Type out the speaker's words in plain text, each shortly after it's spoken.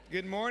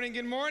Good morning,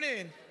 good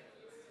morning.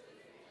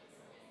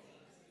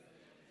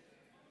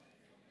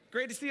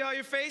 Great to see all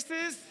your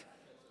faces.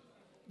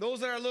 Those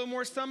that are a little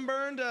more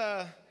sunburned,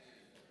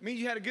 means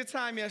you had a good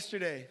time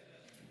yesterday.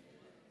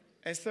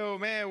 And so,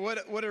 man,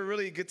 what a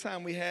really good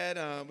time we had.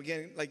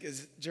 Again, like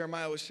as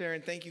Jeremiah was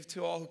sharing, thank you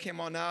to all who came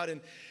on out. And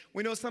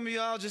we know some of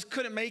y'all just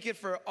couldn't make it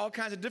for all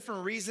kinds of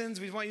different reasons.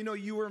 We want you to know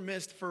you were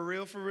missed for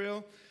real, for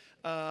real.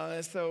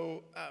 And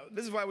so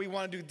this is why we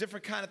want to do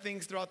different kind of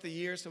things throughout the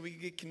year so we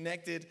can get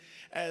connected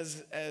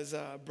as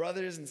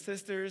brothers and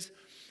sisters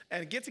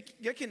and get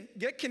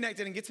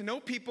connected and get to know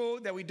people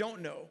that we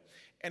don't know.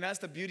 And that's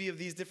the beauty of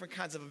these different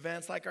kinds of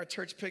events like our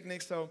church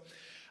picnic. So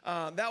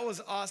that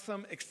was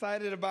awesome.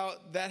 Excited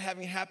about that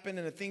having happened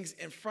and the things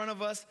in front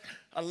of us.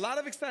 A lot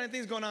of exciting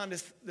things going on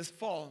this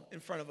fall in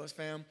front of us,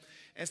 fam.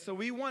 And so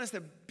we want us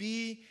to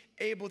be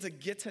able to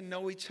get to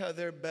know each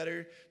other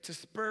better, to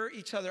spur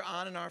each other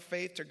on in our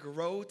faith, to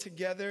grow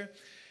together,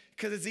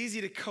 because it's easy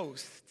to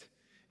coast.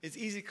 It's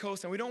easy to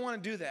coast, and we don't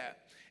want to do that.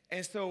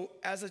 And so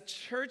as a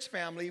church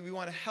family, we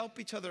want to help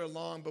each other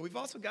along, but we've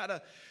also got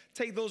to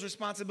take those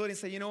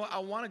responsibilities and say, you know what, I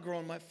want to grow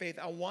in my faith.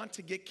 I want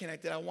to get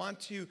connected. I want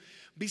to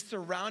be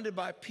surrounded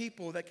by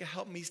people that can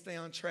help me stay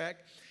on track.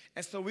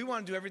 And so we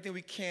want to do everything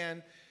we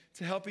can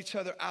to help each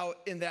other out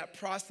in that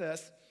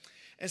process.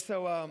 And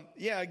so,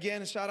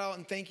 again, shout out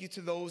and thank you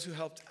to those who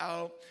helped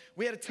out.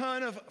 We had a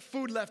ton of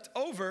food left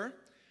over,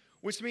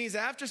 which means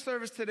after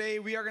service today,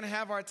 we are going to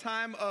have our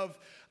time of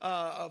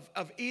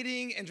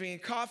eating and drinking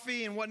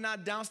coffee and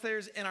whatnot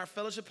downstairs in our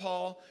fellowship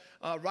hall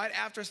right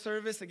after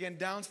service, again,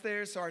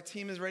 downstairs. So our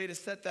team is ready to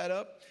set that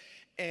up.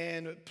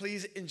 And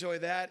please enjoy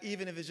that,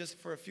 even if it's just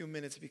for a few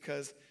minutes,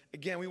 because,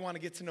 again, we want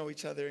to get to know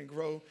each other and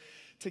grow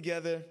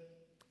together.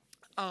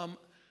 I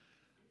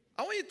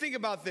want you to think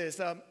about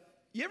this.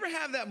 You ever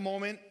have that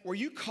moment where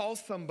you call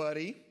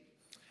somebody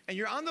and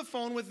you're on the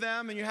phone with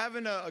them and you're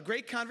having a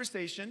great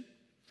conversation,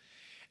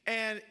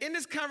 and in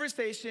this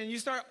conversation, you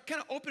start kind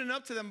of opening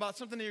up to them about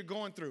something that you're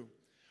going through,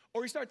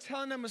 or you start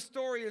telling them a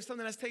story or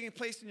something that's taking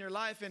place in your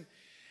life,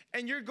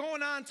 and you're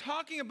going on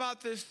talking about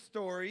this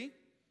story, and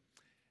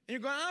you're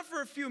going on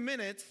for a few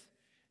minutes,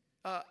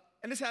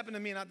 and this happened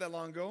to me not that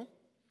long ago,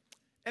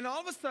 and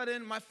all of a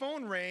sudden, my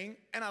phone rang,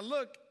 and I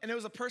look, and it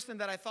was a person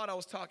that I thought I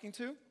was talking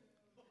to.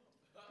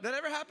 That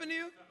ever happen to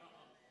you?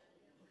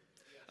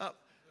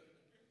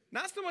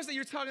 Not so much that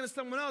you're talking to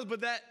someone else,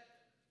 but that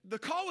the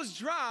call was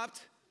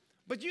dropped,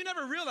 but you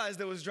never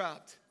realized it was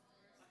dropped.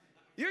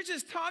 You're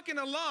just talking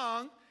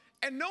along,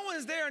 and no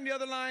one's there on the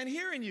other line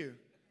hearing you.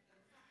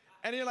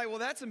 And you're like, well,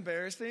 that's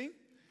embarrassing.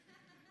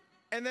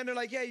 And then they're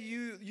like, yeah,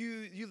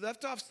 you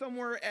left off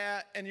somewhere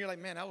at, and you're like,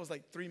 man, that was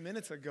like 3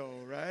 minutes ago,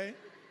 right?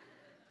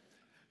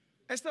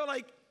 And so,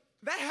 like,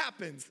 that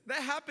happens.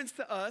 That happens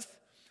to us.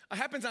 It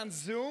happens on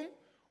Zoom,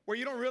 where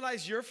you don't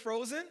realize you're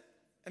frozen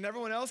and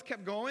everyone else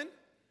kept going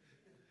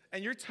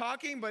and you're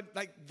talking, but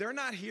like they're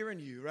not hearing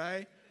you,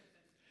 right?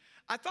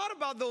 I thought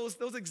about those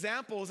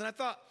examples, and I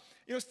thought,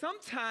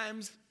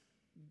 sometimes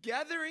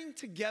gathering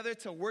together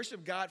to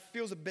worship God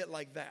feels a bit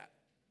like that.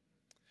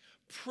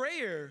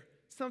 Prayer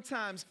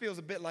sometimes feels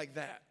a bit like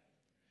that,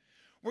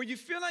 where you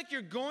feel like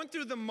you're going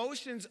through the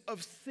motions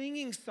of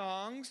singing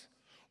songs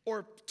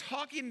or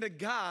talking to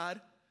God,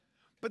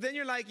 but then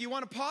you're like, you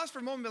want to pause for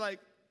a moment and be like,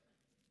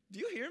 do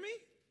you hear me?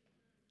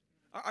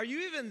 Are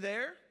you even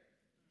there?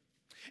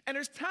 And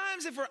there's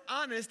times, if we're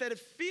honest, that it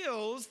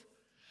feels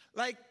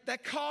like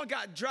that call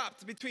got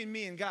dropped between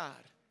me and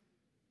God.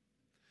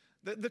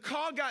 The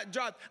call got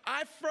dropped.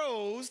 I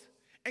froze,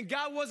 and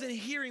God wasn't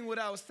hearing what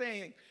I was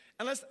saying.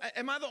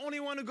 Am I the only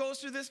one who goes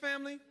through this,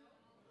 family?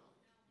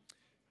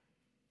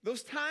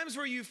 Those times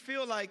where you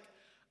feel like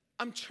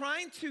I'm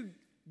trying to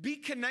be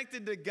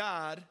connected to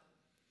God,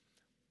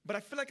 but I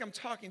feel like I'm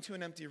talking to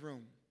an empty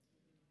room.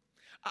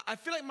 I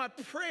feel like my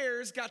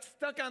prayers got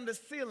stuck on the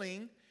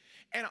ceiling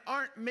and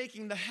aren't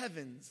making the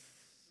heavens.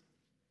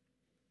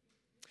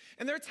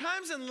 And there are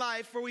times in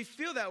life where we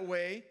feel that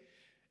way,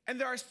 and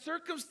there are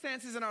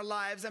circumstances in our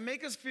lives that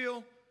make us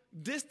feel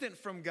distant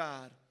from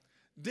God,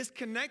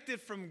 disconnected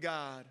from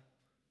God,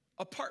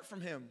 apart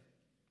from Him.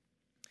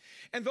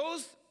 And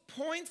those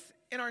points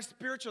in our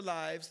spiritual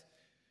lives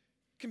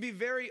can be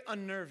very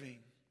unnerving.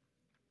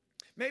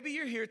 Maybe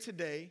you're here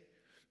today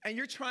and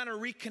you're trying to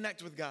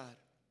reconnect with God.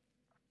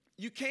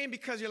 You came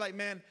because you're like,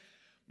 man,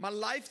 my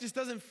life just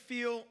doesn't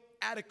feel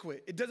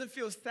adequate. It doesn't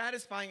feel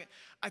satisfying.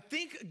 I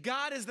think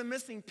God is the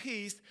missing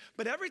piece,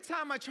 but every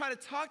time I try to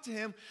talk to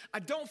Him, I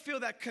don't feel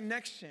that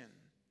connection.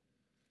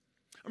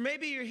 Or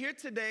maybe you're here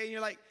today and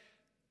you're like,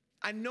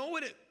 I know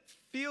what it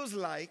feels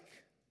like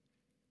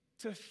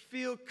to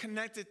feel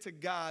connected to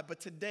God, but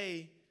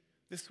today,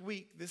 this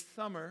week, this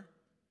summer,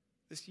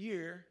 this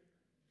year,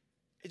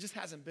 it just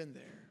hasn't been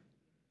there.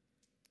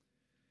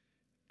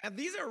 And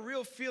these are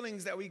real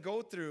feelings that we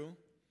go through.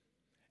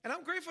 And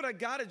I'm grateful that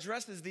God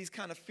addresses these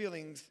kind of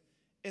feelings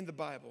in the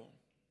Bible.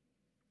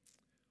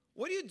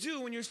 What do you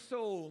do when your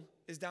soul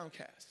is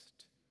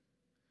downcast?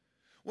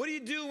 What do you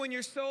do when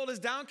your soul is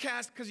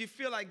downcast because you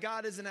feel like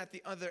God isn't at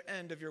the other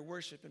end of your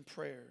worship and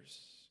prayers?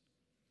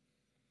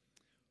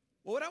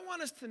 But what I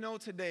want us to know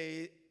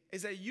today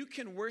is that you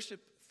can worship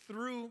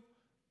through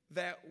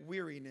that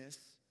weariness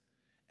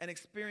and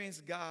experience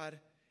God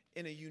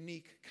in a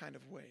unique kind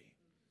of way.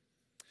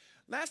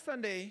 Last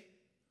Sunday,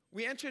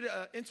 we entered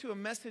into a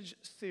message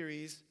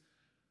series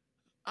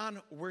on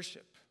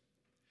worship,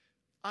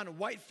 on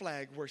white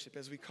flag worship,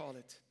 as we call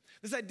it.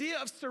 This idea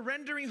of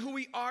surrendering who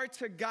we are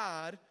to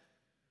God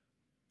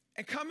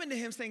and coming to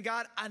Him saying,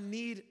 God, I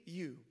need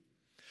you.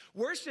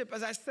 Worship,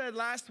 as I said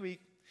last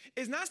week,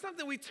 is not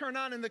something we turn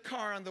on in the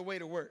car on the way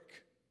to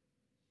work.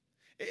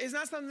 It's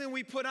not something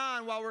we put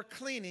on while we're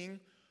cleaning,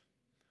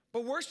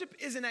 but worship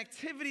is an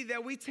activity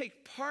that we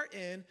take part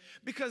in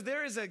because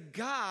there is a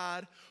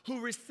God who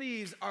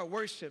receives our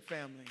worship,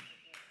 family.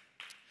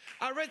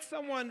 I read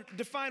someone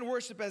define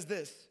worship as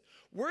this: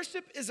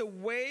 worship is a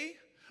way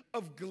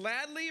of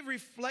gladly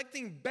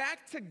reflecting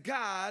back to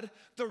God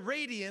the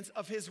radiance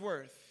of His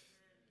worth.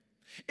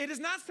 It is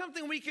not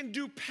something we can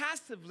do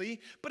passively,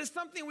 but it's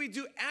something we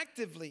do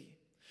actively.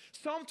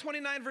 Psalm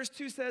 29 verse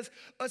 2 says,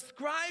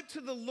 ascribe to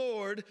the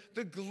Lord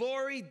the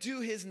glory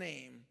due His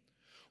name.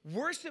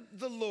 Worship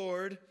the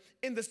Lord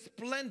in the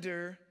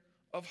splendor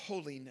of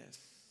holiness.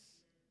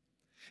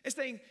 It's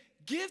saying,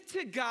 give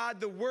to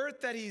God the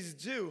worth that He's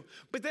due.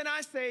 But then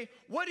I say,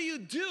 what do you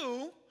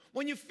do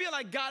when you feel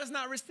like God is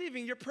not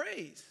receiving your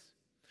praise?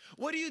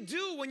 What do you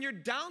do when you're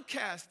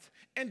downcast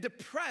and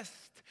depressed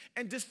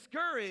and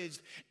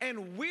discouraged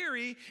and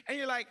weary and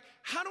you're like,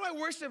 how do I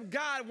worship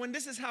God when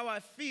this is how I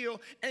feel?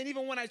 And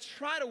even when I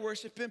try to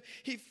worship Him,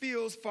 He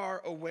feels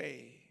far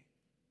away.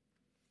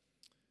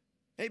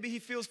 Maybe He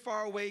feels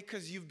far away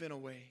because you've been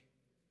away.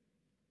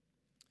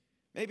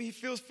 Maybe He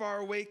feels far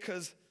away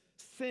because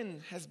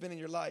sin has been in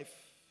your life.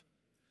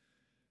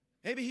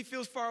 Maybe He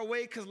feels far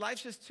away because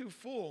life's just too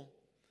full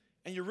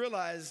and you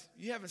realize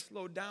you haven't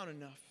slowed down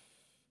enough.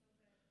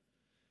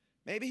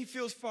 Maybe He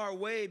feels far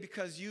away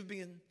because you've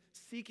been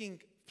seeking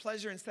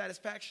pleasure and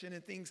satisfaction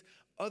in things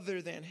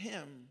other than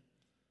Him.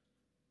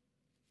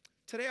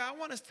 Today, I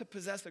want us to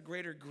possess a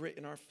greater grit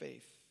in our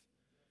faith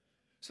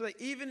so that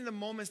even in the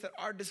moments that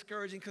are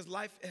discouraging, because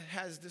life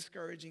has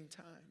discouraging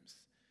times,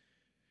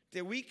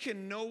 that we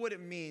can know what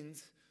it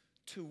means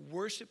to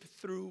worship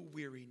through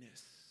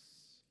weariness,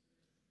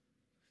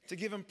 to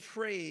give Him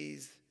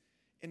praise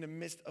in the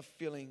midst of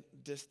feeling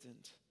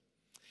distant.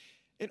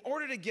 In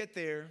order to get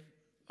there,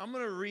 I'm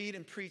going to read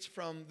and preach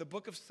from the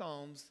book of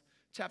Psalms,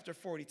 chapter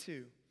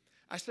 42.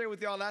 I shared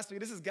with y'all last week,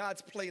 this is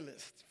God's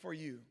playlist for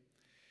you.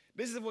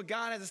 This is what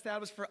God has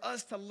established for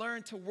us to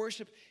learn to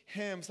worship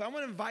Him. So I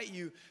want to invite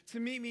you to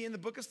meet me in the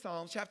book of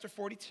Psalms, chapter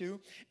 42,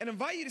 and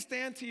invite you to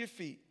stand to your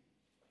feet.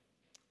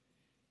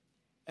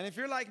 And if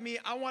you're like me,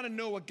 I want to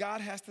know what God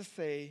has to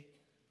say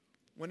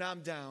when I'm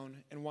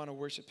down and want to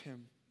worship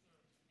Him.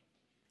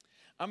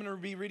 I'm going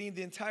to be reading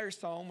the entire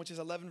psalm, which is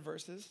 11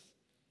 verses.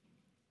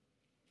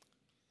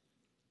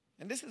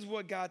 And this is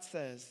what God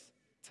says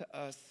to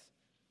us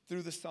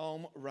through the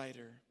psalm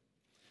writer.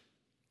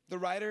 The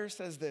writer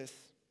says this: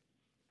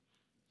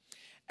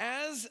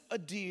 as a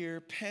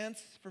deer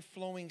pants for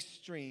flowing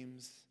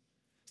streams,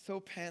 so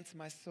pants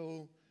my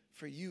soul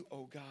for you,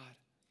 O God.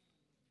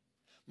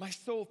 My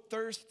soul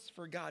thirsts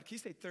for God. Can you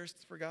say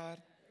thirsts for God?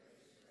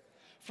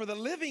 For the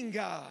living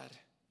God.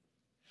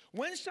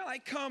 When shall I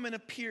come and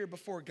appear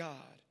before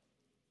God?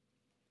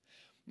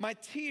 My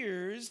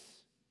tears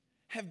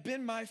have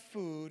been my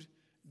food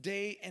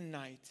day and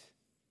night,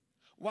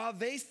 while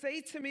they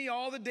say to me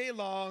all the day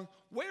long,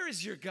 where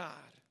is your God?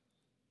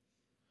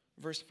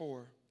 Verse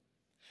 4,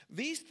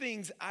 these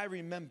things I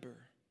remember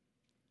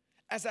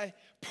as I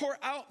pour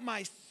out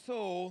my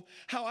soul,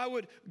 how I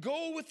would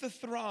go with the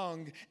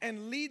throng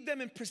and lead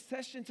them in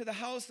procession to the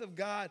house of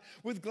God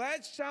with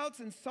glad shouts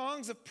and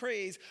songs of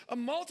praise, a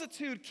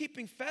multitude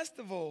keeping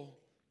festival.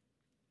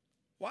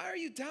 Why are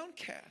you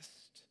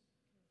downcast,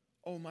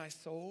 O my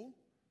soul?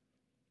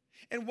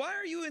 And why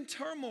are you in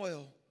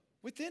turmoil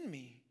within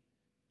me?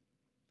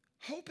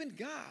 Hope in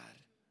God,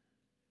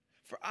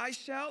 for I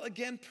shall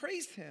again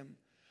praise Him,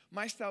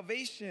 my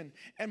salvation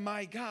and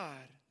my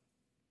God.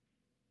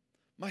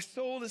 My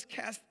soul is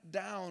cast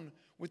down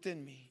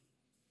within me.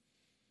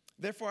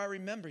 Therefore I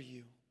remember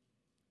you.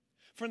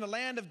 From the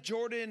land of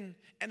Jordan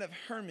and of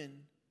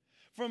Hermon,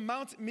 from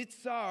Mount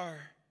Mitzar,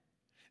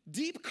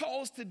 deep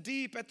calls to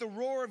deep at the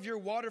roar of your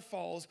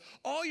waterfalls.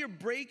 All your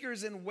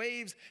breakers and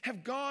waves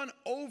have gone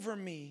over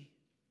me.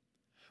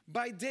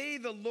 By day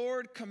the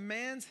Lord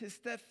commands His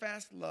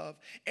steadfast love,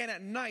 and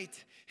at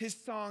night His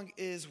song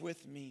is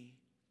with me,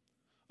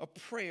 a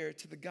prayer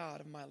to the God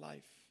of my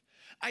life.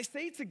 I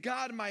say to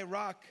God, my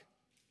rock,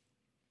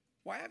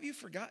 why have you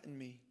forgotten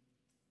me?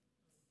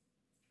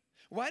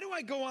 Why do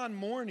I go on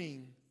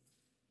mourning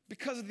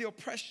because of the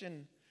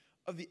oppression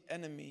of the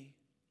enemy?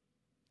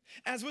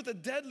 As with a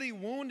deadly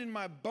wound in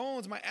my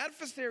bones, my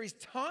adversaries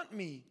taunt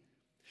me,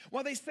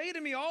 while they say to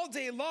me all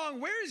day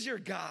long, where is your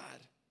God?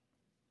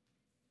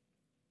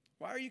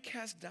 Why are you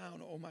cast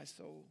down, O my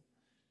soul?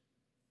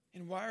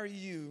 And why are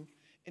you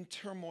in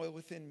turmoil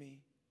within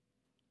me?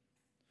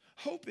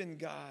 Hope in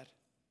God,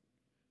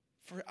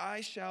 for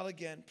I shall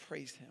again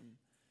praise Him,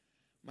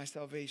 my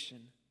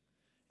salvation,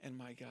 and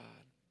my God.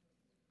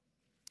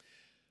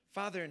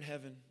 Father in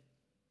heaven,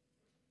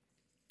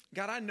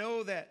 God, I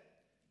know that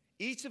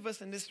each of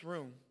us in this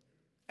room,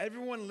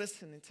 everyone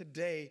listening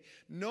today,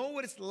 know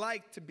what it's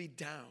like to be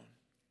down.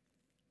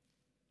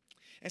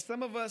 And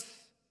some of us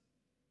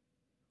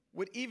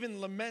would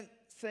even lament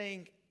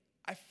saying,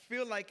 I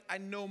feel like I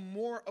know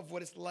more of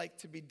what it's like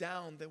to be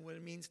down than what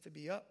it means to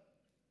be up.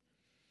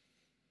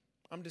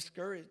 I'm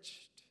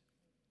discouraged.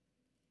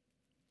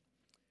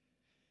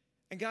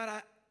 And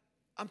God,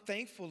 I'm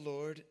thankful,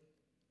 Lord,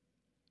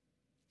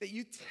 that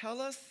you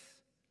tell us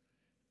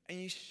and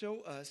you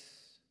show us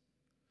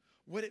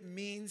what it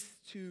means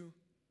to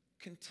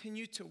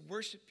continue to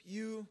worship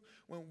you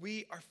when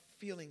we are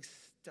feeling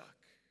stuck.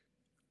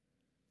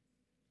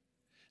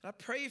 And I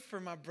pray for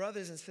my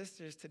brothers and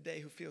sisters today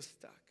who feel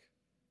stuck.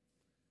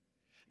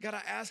 God,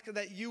 I ask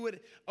that you would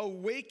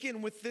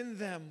awaken within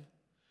them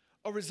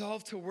a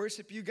resolve to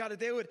worship you, God, that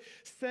they would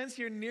sense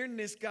your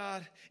nearness,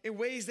 God, in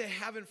ways they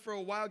haven't for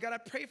a while. God, I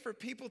pray for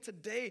people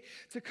today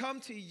to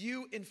come to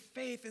you in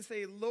faith and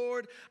say,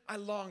 Lord, I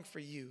long for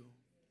you.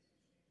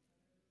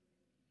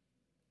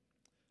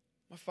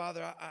 My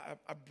Father,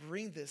 I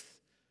bring this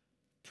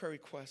prayer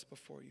request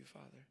before you,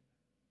 Father,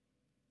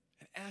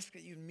 and ask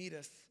that you meet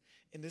us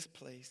in this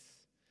place.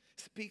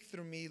 Speak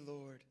through me,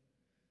 Lord.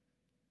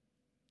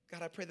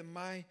 God, I pray that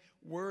my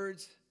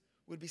words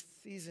would be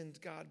seasoned,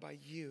 God, by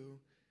you,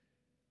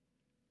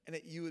 and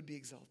that you would be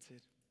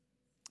exalted.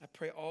 I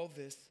pray all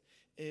this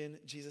in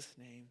Jesus'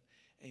 name.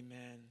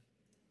 Amen.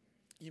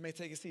 You may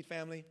take a seat,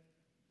 family.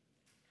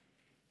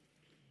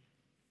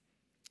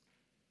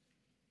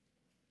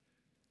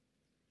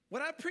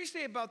 What I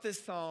appreciate about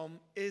this psalm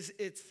is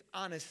its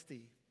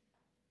honesty.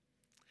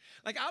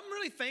 Like, I'm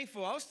really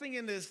thankful. I was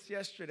thinking this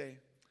yesterday.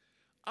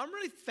 I'm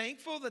really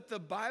thankful that the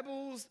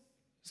Bible's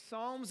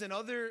Psalms and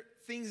other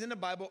things in the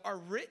Bible are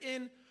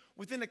written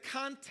within the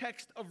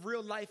context of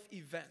real life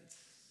events.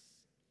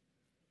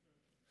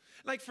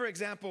 Like, for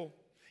example,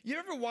 you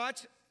ever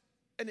watch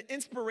an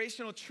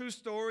inspirational true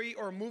story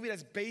or a movie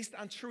that's based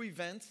on true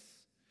events,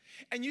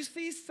 and you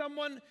see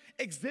someone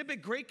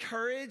exhibit great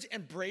courage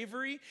and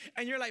bravery,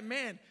 and you're like,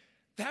 man,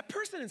 that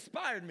person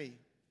inspired me.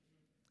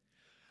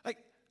 Like,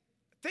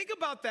 think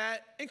about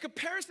that in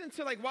comparison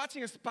to like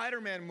watching a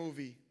Spider-Man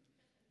movie.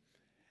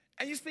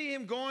 And you see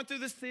him going through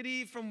the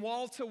city from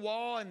wall to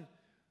wall and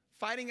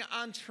fighting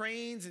on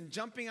trains and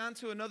jumping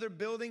onto another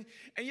building.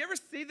 And you ever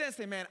see that and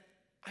say, man,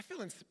 I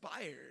feel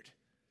inspired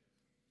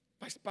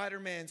by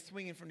Spider-Man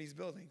swinging from these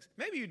buildings.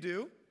 Maybe you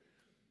do.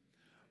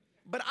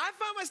 But I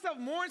find myself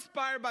more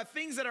inspired by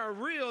things that are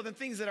real than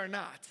things that are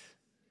not.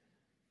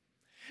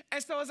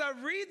 And so as I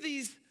read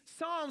these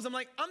Psalms, I'm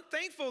like, I'm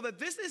thankful that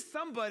this is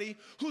somebody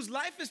whose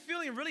life is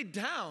feeling really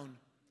down.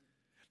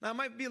 Now, it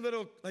might be a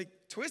little like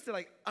twisted,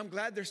 like I'm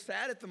glad they're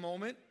sad at the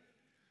moment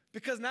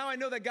because now I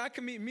know that God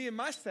can meet me in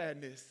my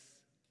sadness.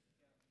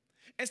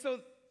 And so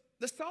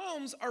the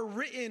Psalms are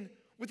written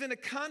within the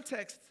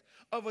context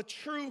of a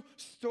true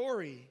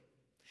story.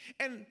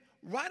 And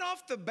right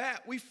off the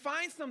bat, we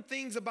find some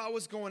things about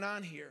what's going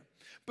on here.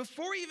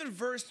 Before even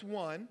verse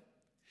 1,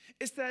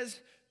 it says,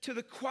 to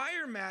the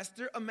choir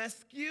master, a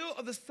maskil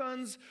of the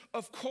sons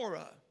of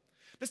Korah.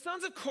 The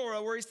sons of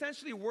Korah were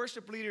essentially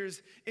worship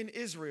leaders in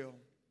Israel.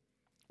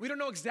 We don't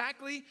know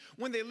exactly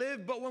when they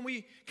lived, but when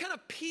we kind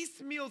of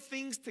piecemeal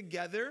things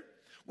together,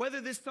 whether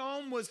this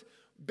psalm was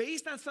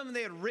based on something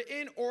they had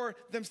written or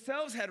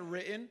themselves had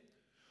written,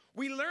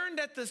 we learn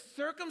that the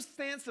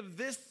circumstance of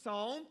this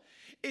psalm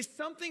is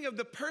something of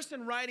the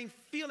person writing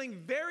feeling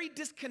very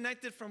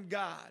disconnected from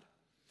God,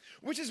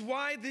 which is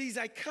why these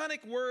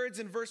iconic words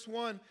in verse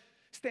 1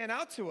 stand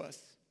out to us.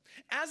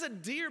 As a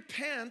deer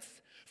pants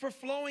for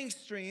flowing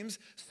streams,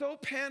 so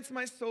pants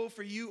my soul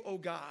for you, O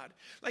God.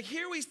 Like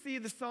here we see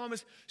the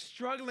psalmist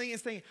struggling and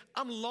saying,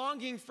 I'm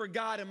longing for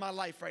God in my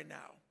life right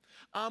now.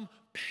 I'm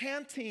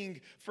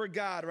panting for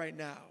God right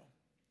now.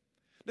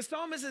 The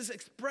psalmist is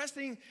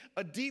expressing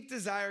a deep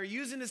desire,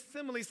 using this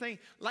simile saying,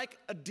 like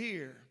a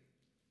deer.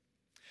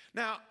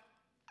 Now,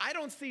 I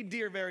don't see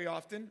deer very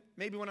often,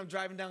 maybe when I'm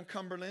driving down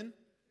Cumberland.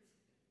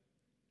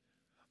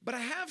 But I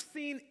have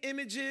seen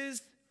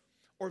images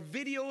or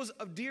videos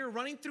of deer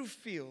running through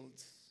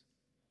fields.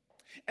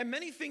 And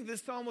many think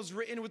this psalm was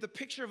written with a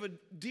picture of a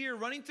deer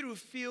running through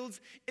fields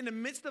in the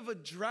midst of a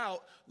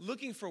drought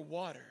looking for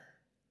water.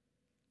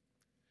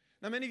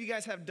 Now, many of you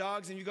guys have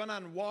dogs and you've gone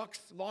on walks,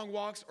 long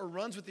walks, or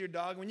runs with your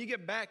dog. When you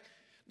get back,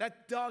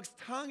 that dog's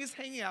tongue is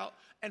hanging out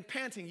and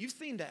panting. You've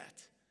seen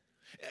that.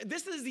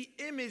 This is the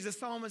image the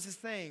psalmist is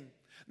saying.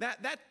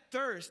 That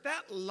thirst,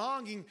 that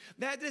longing,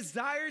 that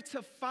desire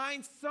to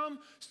find some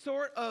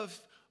sort of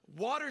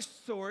water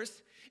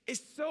source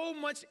is so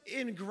much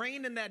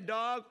ingrained in that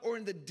dog or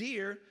in the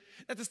deer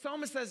that the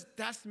psalmist says,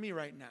 that's me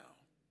right now.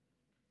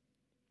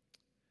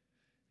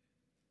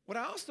 What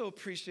I also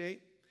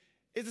appreciate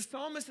is the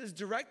psalmist is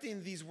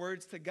directing these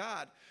words to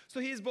God. So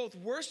he is both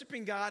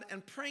worshiping God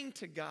and praying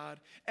to God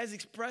as he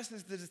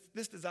expresses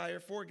this desire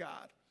for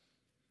God.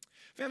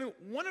 Family,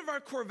 one of our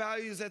core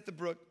values at The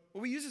Brook,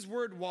 well, we use this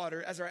word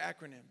water as our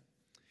acronym.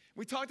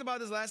 We talked about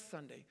this last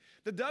Sunday.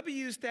 The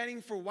W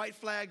standing for white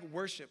flag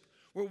worship,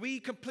 where we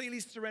completely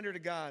surrender to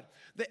God.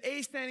 The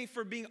A standing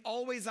for being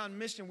always on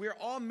mission. We are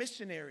all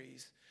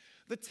missionaries.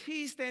 The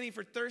T standing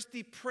for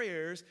thirsty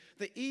prayers.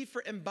 The E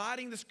for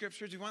embodying the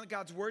scriptures. We want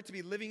God's word to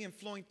be living and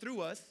flowing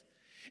through us.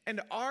 And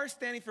the R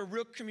standing for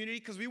real community,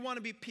 because we want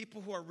to be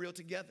people who are real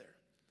together.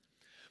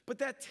 But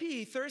that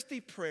T, thirsty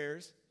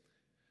prayers,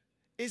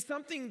 is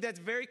something that's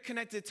very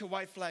connected to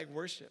white flag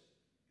worship.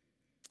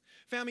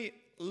 Family,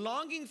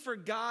 longing for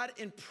God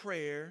in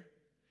prayer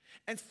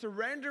and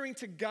surrendering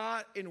to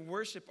God in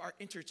worship are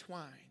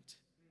intertwined.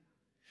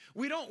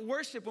 We don't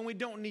worship when we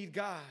don't need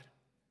God.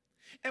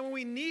 And when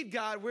we need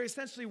God, we're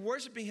essentially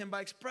worshiping him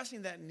by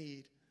expressing that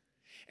need.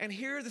 And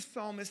here the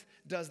psalmist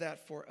does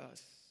that for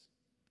us.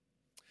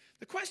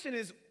 The question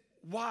is,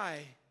 why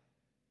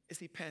is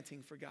he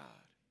panting for God?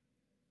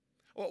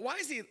 Well, why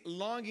is he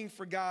longing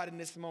for God in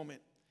this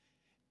moment?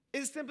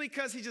 Is it simply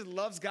because he just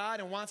loves God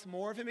and wants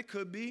more of him? It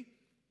could be.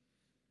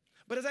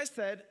 But as I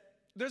said,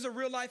 there's a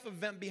real life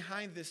event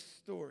behind this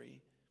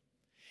story.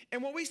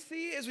 And what we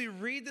see as we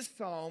read the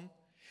psalm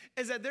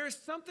is that there is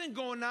something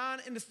going on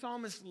in the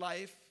psalmist's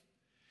life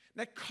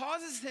that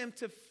causes him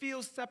to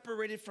feel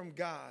separated from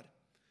God.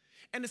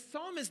 And the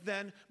psalmist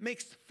then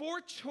makes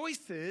 4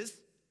 choices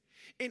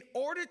in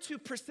order to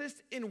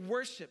persist in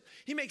worship.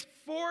 He makes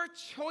 4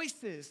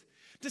 choices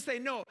to say,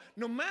 no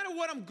matter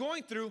what I'm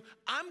going through,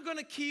 I'm going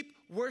to keep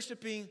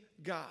worshiping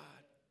God.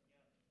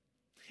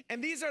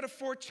 And these are the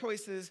 4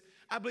 choices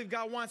I believe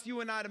God wants you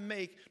and I to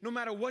make no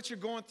matter what you're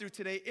going through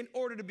today in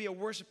order to be a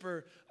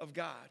worshiper of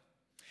God.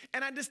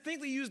 And I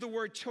distinctly use the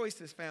word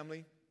choices,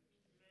 family,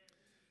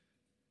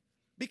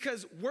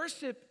 because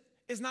worship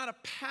is not a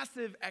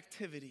passive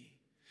activity.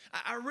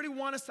 I really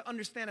want us to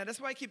understand that. That's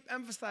why I keep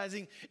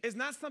emphasizing it's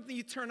not something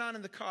you turn on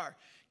in the car.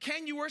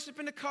 Can you worship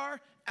in the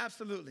car?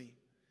 Absolutely.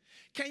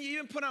 Can you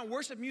even put on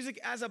worship music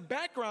as a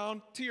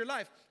background to your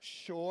life?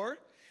 Sure.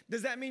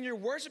 Does that mean you're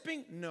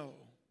worshiping? No.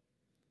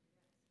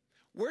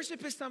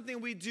 Worship is something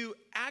we do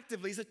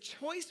actively. It's a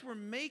choice we're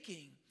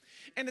making.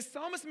 And the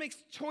psalmist makes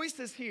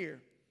choices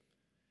here.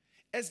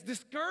 As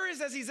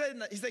discouraged as he's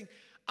saying,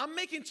 I'm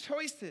making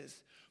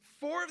choices,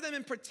 4 of them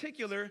in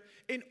particular,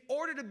 in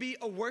order to be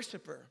a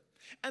worshiper.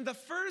 And the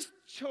first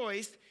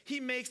choice he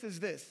makes is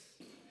this.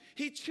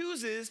 He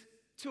chooses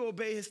to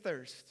obey his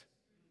thirst.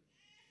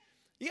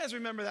 You guys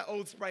remember that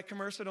old Sprite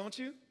commercial, don't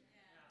you? Yeah.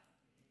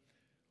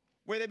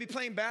 Where they'd be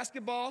playing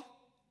basketball,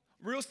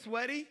 real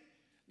sweaty.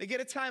 They get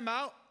a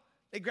timeout.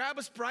 They grab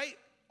a Sprite,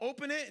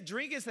 open it,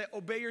 drink it, and say,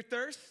 obey your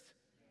thirst.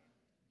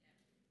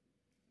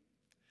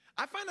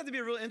 I find that to be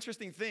a real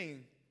interesting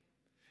thing.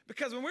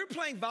 Because when we were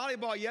playing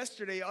volleyball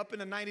yesterday up in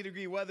the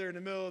 90-degree weather in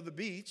the middle of the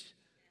beach,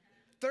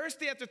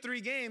 thirsty after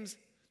 3 games,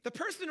 the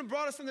person who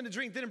brought us something to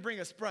drink didn't bring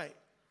a Sprite.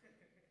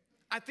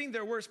 I think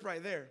there were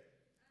Sprite there.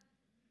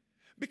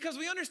 Because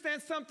we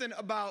understand something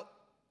about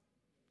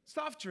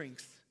soft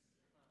drinks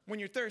when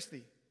you're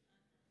thirsty.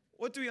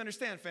 What do we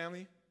understand,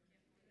 family?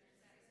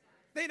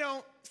 They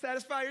don't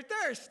satisfy your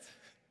thirst.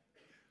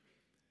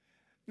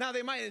 Now,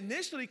 they might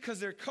initially because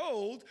they're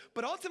cold,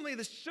 but ultimately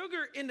the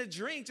sugar in the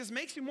drink just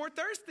makes you more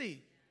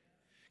thirsty.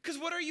 Because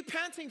what are you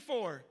panting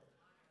for?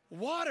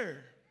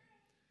 Water.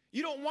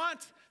 You don't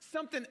want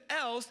something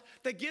else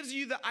that gives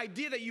you the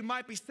idea that you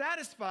might be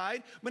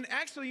satisfied when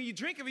actually you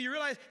drink of it, you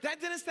realize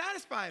that didn't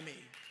satisfy me.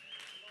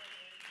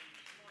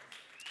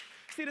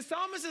 See, the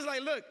psalmist is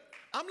like, look,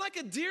 I'm like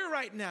a deer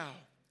right now,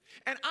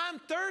 and I'm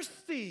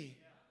thirsty.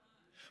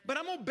 But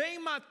I'm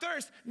obeying my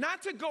thirst,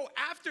 not to go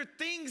after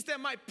things that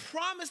might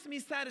promise me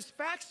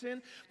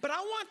satisfaction, but I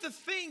want the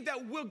thing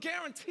that will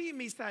guarantee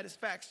me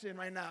satisfaction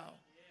right now.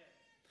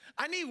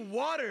 I need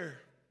water.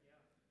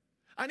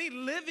 I need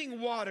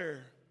living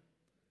water.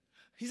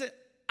 He said,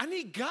 I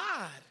need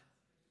God.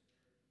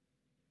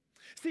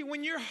 See,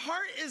 when your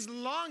heart is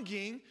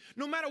longing,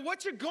 no matter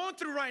what you're going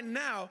through right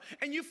now,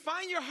 and you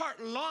find your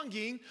heart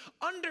longing,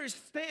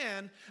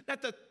 understand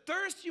that the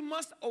thirst you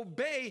must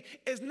obey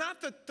is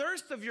not the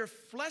thirst of your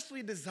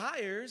fleshly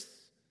desires,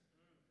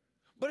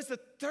 but it's the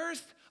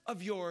thirst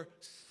of your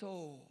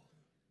soul.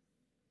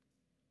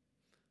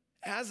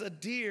 As a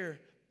deer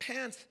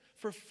pants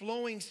for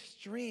flowing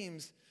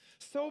streams,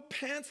 so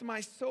pants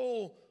my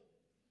soul,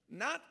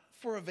 not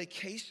for a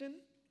vacation,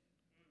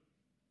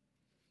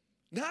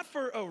 not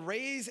for a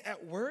raise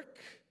at work,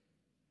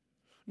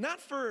 not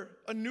for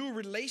a new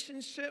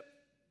relationship.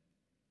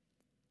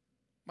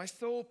 My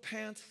soul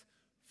pants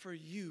for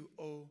you,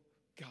 O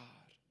God.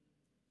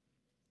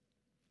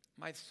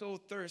 My soul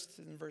thirsts,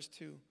 in verse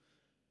 2,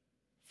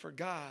 for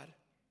God,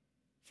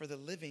 for the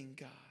living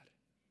God.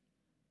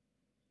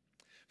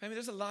 Family,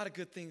 there's a lot of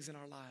good things in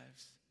our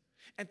lives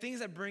and things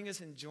that bring us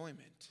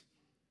enjoyment.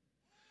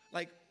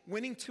 Like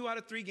winning 2 out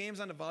of 3 games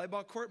on the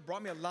volleyball court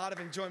brought me a lot of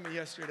enjoyment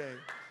yesterday.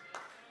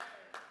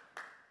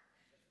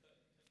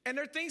 And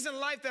there are things in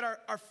life that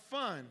are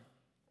fun.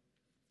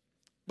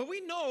 But we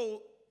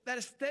know that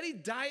a steady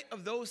diet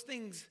of those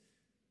things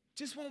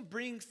just won't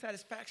bring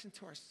satisfaction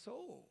to our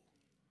soul.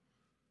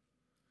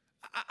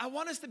 I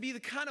want us to be the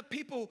kind of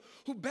people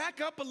who back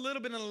up a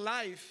little bit in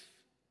life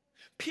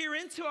peer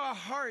into our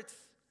hearts,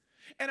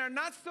 and are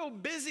not so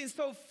busy and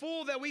so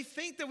full that we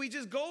think that we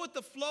just go with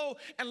the flow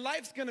and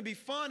life's gonna be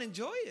fun and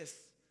joyous.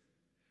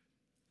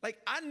 Like,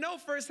 I know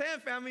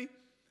firsthand, family,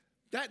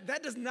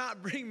 that does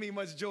not bring me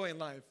much joy in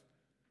life.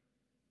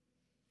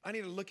 I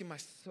need to look in my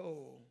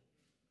soul.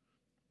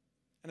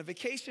 And a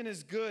vacation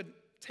is good,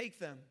 take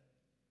them.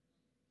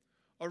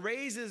 A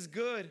raise is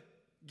good,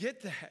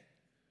 get that.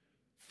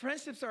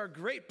 Friendships are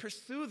great,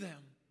 pursue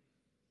them.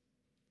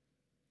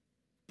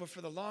 But for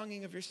the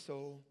longing of your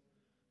soul,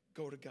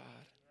 go to God.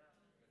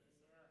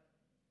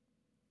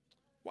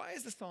 Why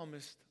is the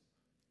psalmist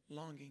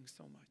longing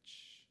so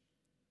much?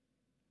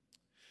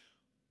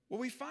 Well,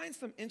 we find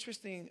some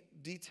interesting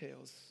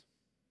details.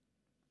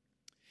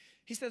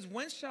 He says,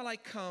 when shall I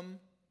come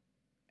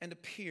and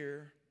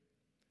appear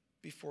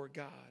before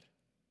God?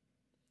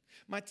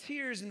 My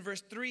tears, in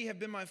verse 3, have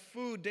been my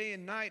food day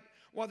and night,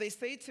 while they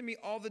say to me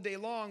all the day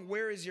long,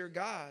 where is your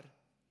God?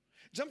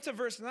 Jump to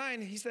verse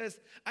 9, he says,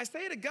 I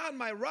say to God,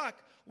 my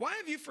rock, why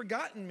have you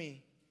forgotten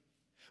me?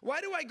 Why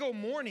do I go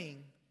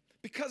mourning?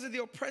 Because of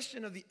the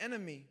oppression of the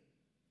enemy.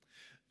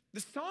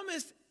 The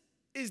psalmist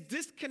is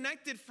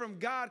disconnected from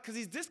God because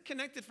he's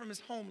disconnected from his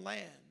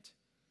homeland.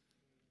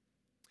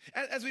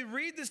 As we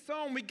read this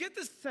psalm, we get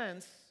the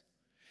sense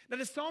that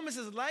the psalmist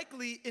is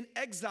likely in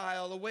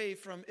exile away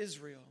from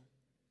Israel.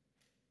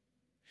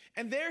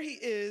 And there he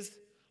is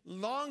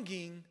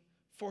longing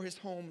for his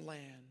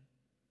homeland.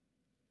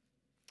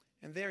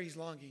 And there he's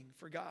longing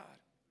for God.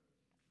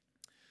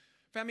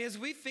 Family, as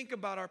we think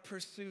about our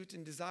pursuit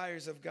and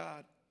desires of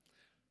God,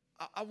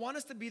 I want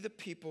us to be the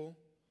people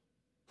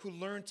who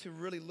learn to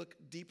really look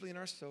deeply in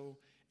our soul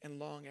and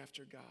long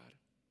after God.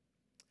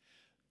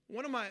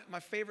 One of my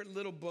favorite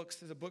little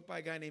books is a book by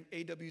a guy named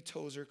A.W.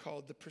 Tozer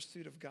called The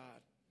Pursuit of God.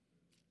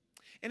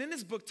 And in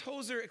this book,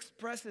 Tozer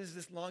expresses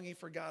this longing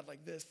for God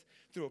like this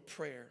through a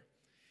prayer.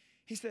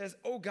 He says,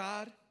 oh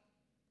God,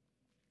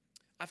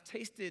 I've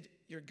tasted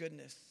your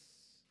goodness,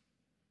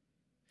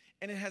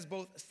 and it has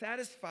both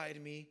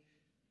satisfied me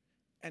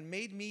and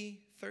made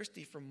me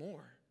thirsty for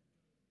more.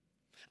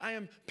 I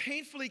am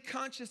painfully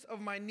conscious of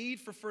my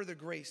need for further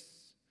grace.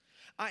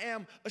 I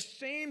am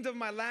ashamed of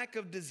my lack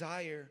of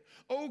desire.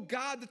 Oh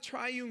God, the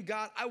triune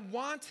God, I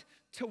want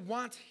to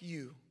want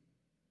you.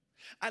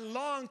 I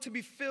long to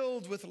be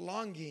filled with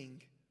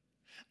longing.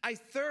 I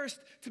thirst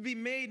to be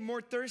made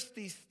more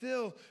thirsty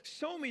still.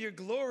 Show me your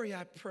glory,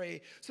 I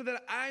pray, so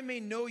that I may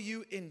know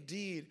you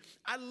indeed.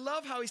 I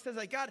love how he says,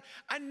 like, God,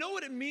 I know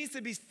what it means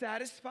to be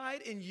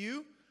satisfied in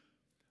you,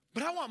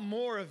 but I want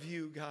more of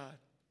you, God.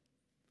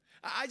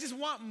 I just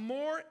want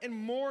more and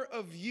more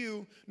of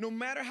you, no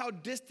matter how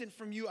distant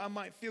from you I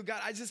might feel. God,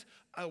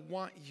 I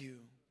want you.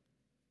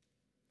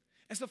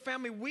 And so,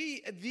 family,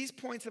 we, at these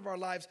points of our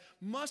lives,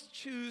 must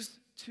choose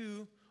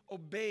to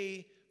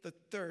obey the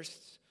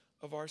thirsts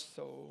of our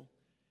soul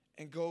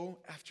and go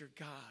after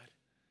God.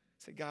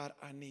 Say, God,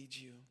 I need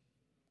you.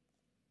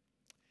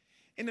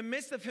 In the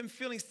midst of him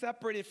feeling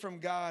separated from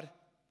God,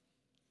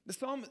 the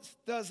psalmist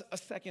does a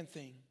second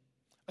thing.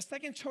 A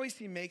second choice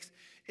he makes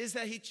is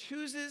that he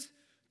chooses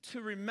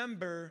to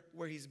remember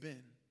where he's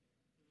been.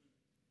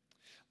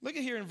 Look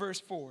at here in verse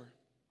 4.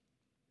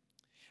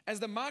 As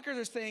the mockers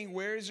are saying,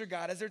 where is your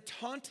God? As they're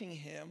taunting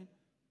him,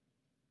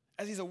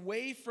 as he's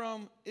away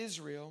from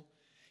Israel,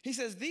 he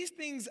says, these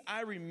things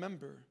I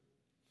remember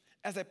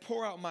as I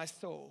pour out my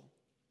soul.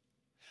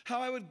 How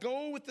I would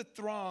go with the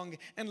throng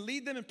and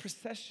lead them in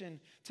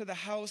procession to the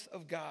house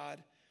of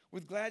God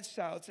with glad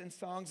shouts and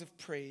songs of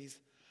praise,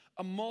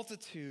 a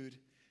multitude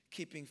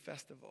keeping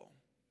festival.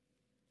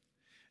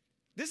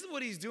 This is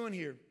what he's doing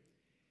here.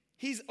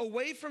 He's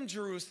away from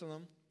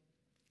Jerusalem,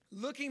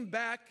 looking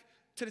back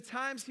to the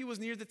times he was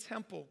near the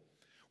temple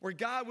where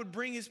God would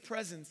bring his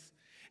presence,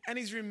 and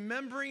he's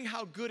remembering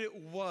how good it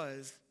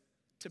was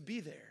to be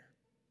there.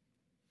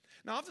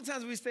 Now,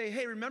 oftentimes we say,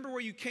 hey, remember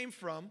where you came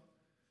from.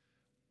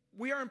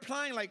 We are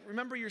implying, like,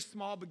 remember your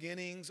small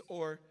beginnings,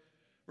 or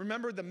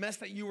remember the mess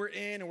that you were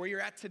in and where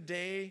you're at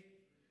today.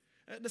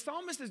 The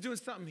psalmist is doing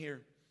something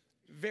here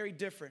very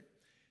different.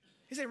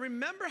 He said,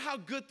 remember how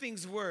good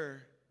things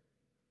were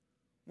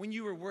when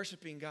you were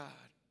worshiping God.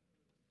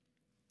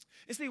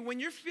 You see, when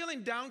you're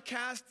feeling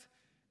downcast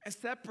and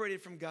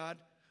separated from God,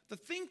 the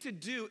thing to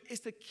do is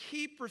to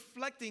keep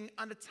reflecting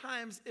on the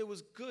times it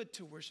was good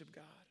to worship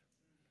God.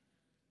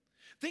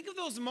 Think of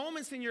those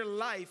moments in your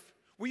life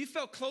where you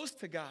felt close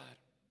to God.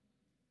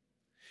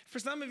 For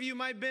some of you, it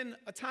might have been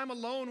a time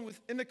alone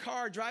in the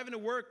car, driving to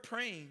work,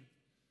 praying.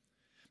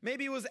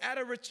 Maybe it was at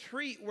a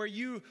retreat where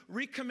you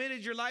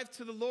recommitted your life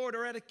to the Lord,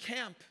 or at a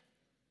camp.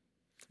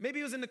 Maybe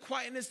it was in the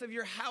quietness of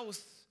your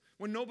house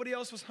when nobody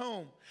else was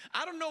home.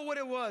 I don't know what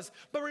it was,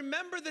 but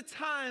remember the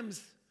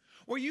times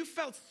where you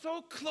felt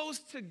so close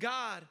to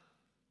God,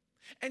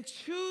 and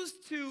choose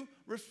to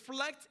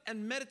reflect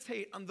and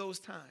meditate on those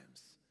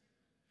times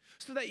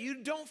so that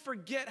you don't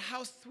forget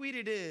how sweet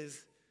it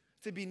is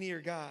to be near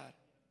God.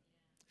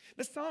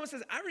 The psalmist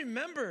says, I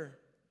remember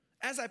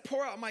as I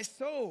pour out my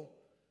soul,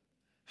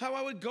 how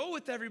I would go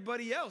with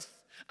everybody else.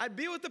 I'd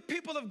be with the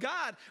people of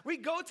God.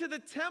 We'd go to the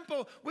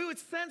temple. We would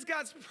sense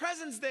God's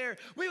presence there.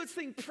 We would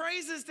sing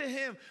praises to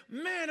him.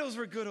 Man, those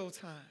were good old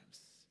times.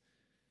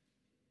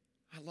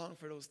 I long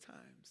for those times.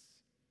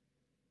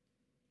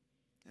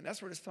 And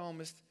that's where the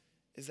psalmist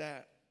is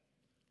at,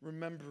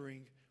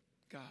 remembering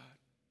God.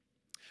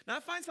 Now, I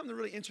find something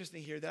really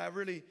interesting here that I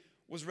really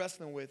was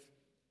wrestling with.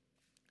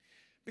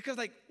 Because,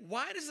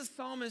 why does the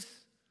psalmist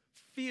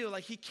feel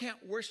like he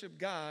can't worship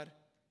God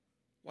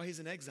while he's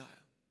in exile?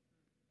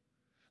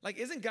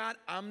 Isn't God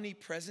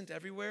omnipresent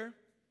everywhere?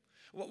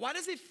 Why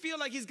does he feel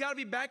like he's got to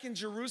be back in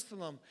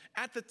Jerusalem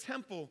at the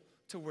temple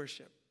to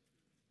worship?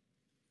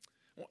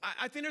 Well,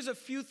 I think there's a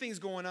few things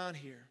going on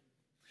here.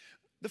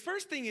 The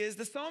first thing is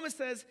the psalmist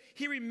says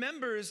he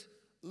remembers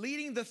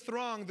leading the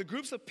throng, the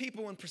groups of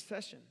people in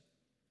procession.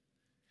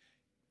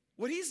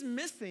 What he's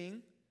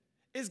missing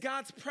is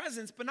God's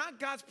presence, but not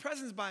God's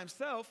presence by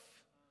himself.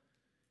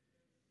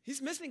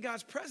 He's missing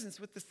God's presence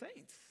with the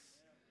saints.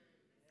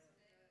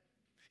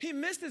 He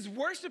misses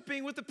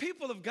worshiping with the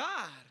people of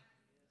God.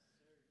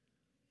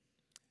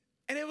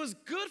 And it was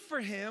good for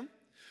him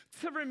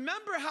to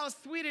remember how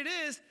sweet it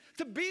is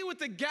to be with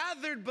the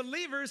gathered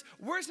believers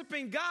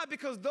worshiping God,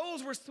 because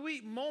those were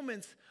sweet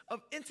moments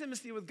of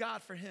intimacy with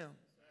God for him.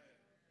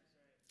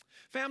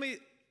 Family,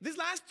 these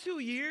last 2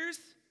 years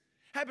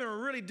have been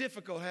really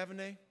difficult, haven't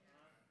they?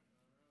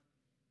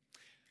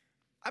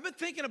 I've been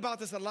thinking about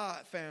this a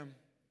lot, fam.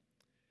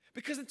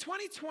 Because in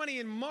 2020,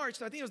 in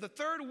March, I think it was the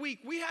third week,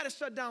 we had to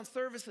shut down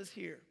services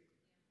here.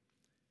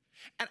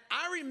 And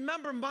I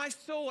remember my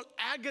soul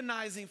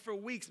agonizing for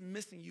weeks,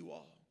 missing you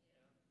all.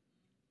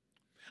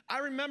 I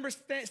remember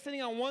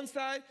sitting on one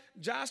side,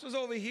 Josh was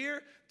over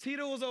here,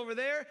 Tito was over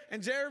there,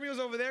 and Jeremy was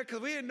over there,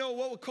 because we didn't know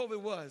what COVID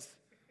was.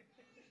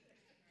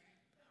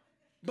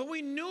 But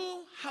we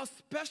knew how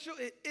special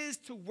it is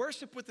to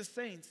worship with the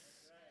saints.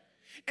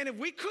 And if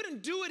we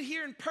couldn't do it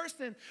here in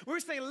person, we were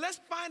saying, let's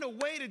find a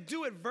way to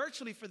do it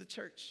virtually for the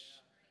church.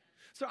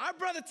 So our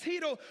brother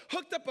Tito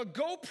hooked up a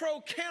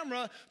GoPro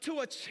camera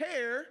to a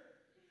chair,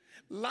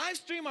 live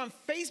stream on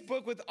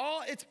Facebook with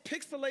all its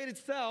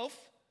pixelated self,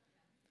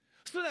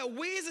 so that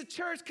we as a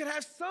church could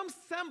have some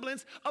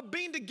semblance of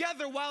being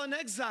together while in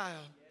exile.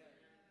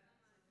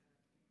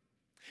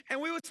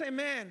 And we would say,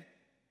 man,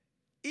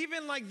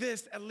 even like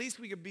this, at least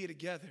we could be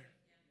together.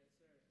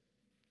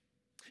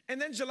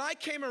 And then July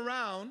came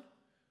around.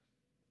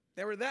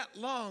 They were that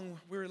long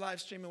we were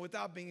live streaming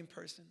without being in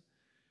person.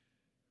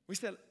 We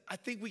said, I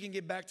think we can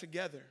get back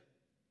together.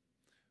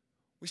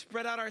 We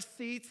spread out our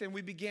seats and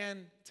we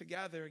began to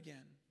gather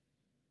again.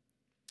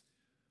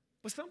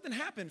 But something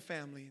happened,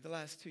 family, the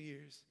last 2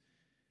 years.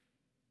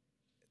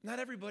 Not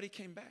everybody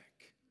came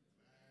back.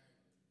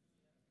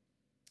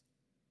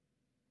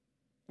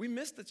 We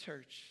missed the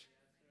church.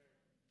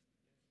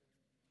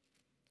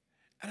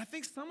 And I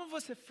think some of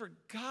us have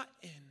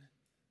forgotten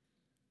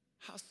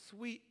how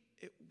sweet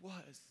it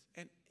was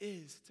and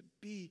is to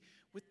be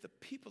with the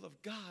people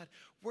of God,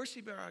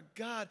 worshiping our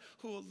God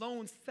who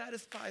alone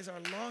satisfies our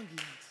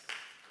longings.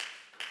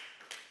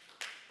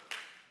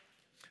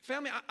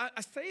 Family,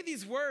 I say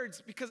these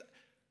words because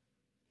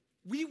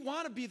we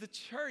want to be the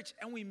church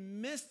and we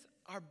miss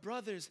our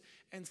brothers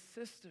and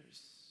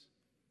sisters.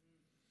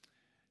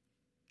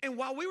 And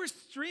while we were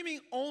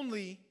streaming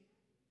only,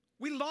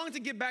 we longed to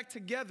get back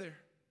together.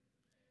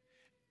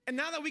 And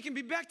now that we can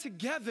be back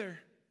together,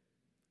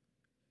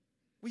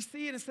 we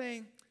see it and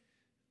saying,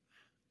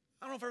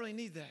 I don't know if I really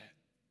need that.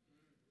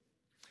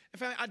 In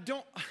fact,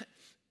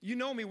 you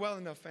know me well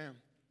enough, fam.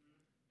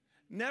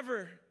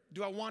 Never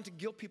do I want to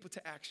guilt people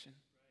to action.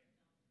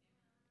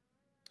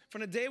 From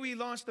the day we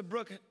launched the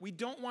Brook, we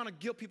don't want to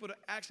guilt people to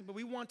action, but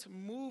we want to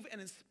move and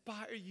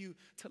inspire you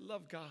to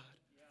love God.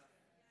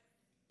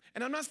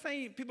 And I'm not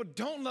saying people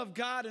don't love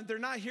God and they're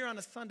not here on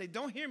a Sunday.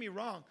 Don't hear me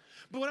wrong.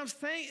 But what I'm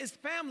saying is,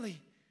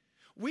 family,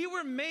 we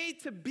were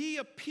made to be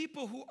a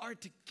people who are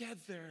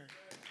together,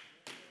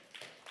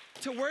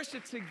 to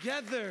worship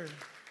together.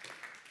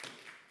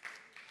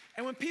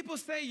 And when people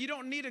say you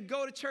don't need to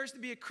go to church to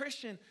be a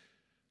Christian,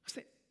 I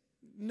say,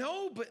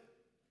 no, but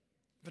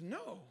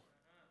no.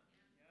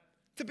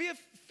 To be a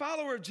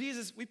follower of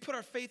Jesus, we put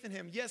our faith in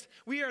him. Yes,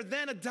 we are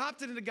then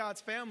adopted into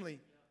God's family.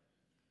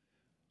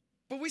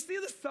 But we see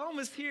the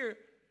psalmist here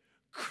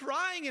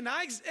crying in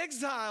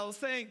exile,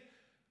 saying,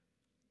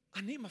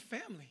 I need my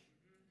family.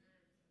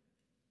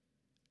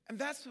 And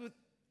that's what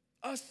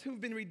us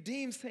who've been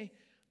redeemed say,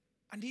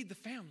 I need the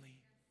family.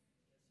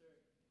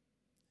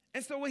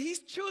 And so what he's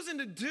choosing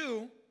to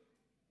do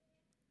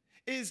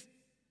is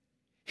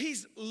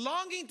he's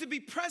longing to be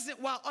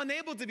present while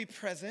unable to be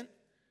present.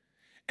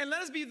 And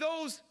let us be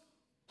those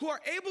who are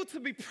able to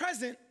be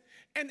present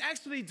and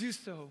actually do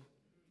so.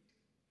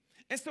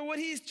 And so what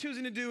he's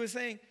choosing to do is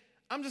saying,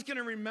 I'm just going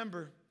to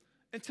remember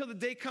until the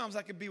day comes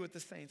I could be with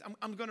the saints.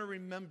 I'm going to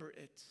remember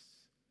it.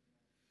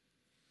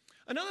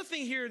 Another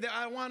thing here that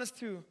I want us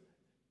to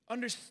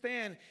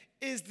understand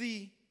is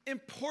the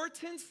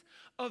importance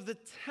of the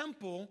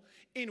temple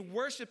in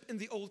worship in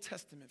the Old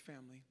Testament,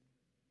 family.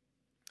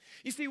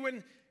 You see,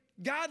 when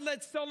God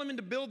led Solomon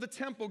to build the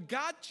temple.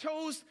 God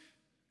chose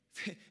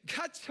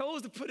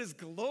to put his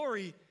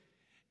glory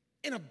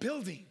in a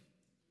building.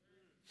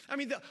 I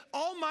mean, the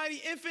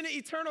almighty, infinite,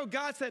 eternal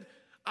God said,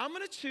 I'm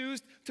going to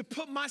choose to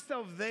put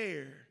myself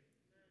there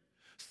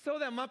so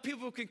that my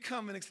people can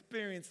come and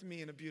experience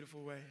me in a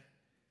beautiful way.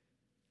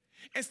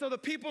 And so the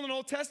people in the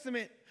Old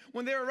Testament,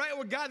 when they were right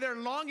with God, they're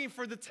longing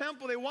for the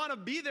temple. They want to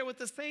be there with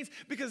the saints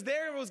because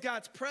there was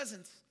God's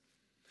presence.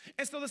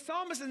 And so the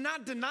psalmist is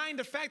not denying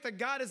the fact that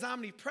God is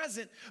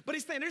omnipresent, but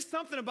he's saying there's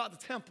something about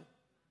the temple.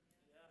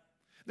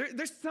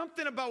 There's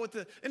something about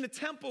in the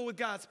temple with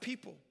God's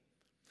people.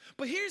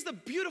 But here's the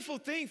beautiful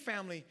thing,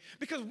 family,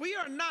 because we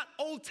are not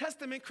Old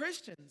Testament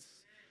Christians.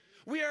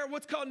 We are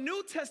what's called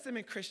New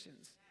Testament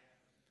Christians.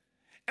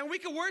 And we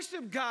can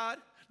worship God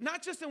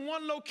not just in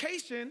one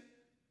location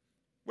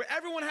where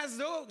everyone has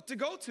to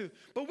go to,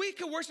 but we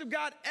can worship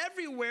God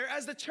everywhere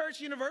as the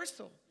church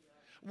universal.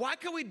 Why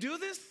can we do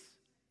this?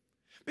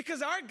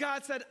 Because our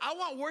God said, I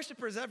want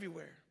worshipers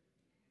everywhere.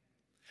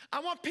 I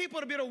want people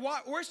to be able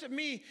to worship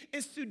me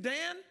in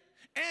Sudan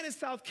and in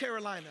South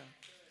Carolina.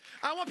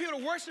 I want people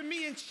to worship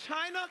me in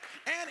China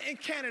and in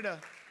Canada.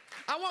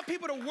 I want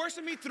people to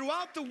worship me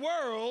throughout the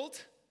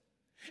world.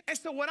 And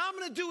so what I'm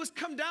going to do is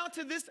come down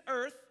to this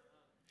earth,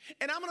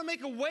 and I'm going to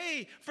make a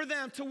way for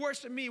them to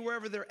worship me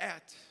wherever they're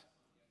at.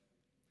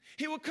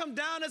 He will come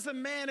down as a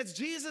man, as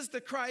Jesus the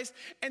Christ,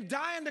 and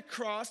die on the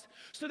cross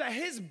so that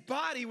his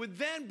body would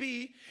then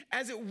be,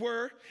 as it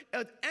were,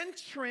 an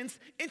entrance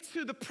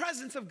into the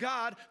presence of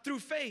God through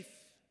faith.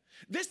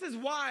 This is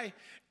why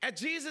at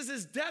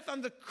Jesus' death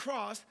on the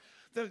cross,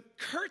 the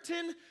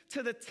curtain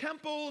to the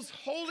temple's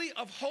holy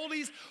of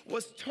holies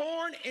was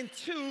torn in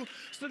two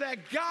so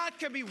that God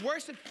can be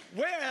worshiped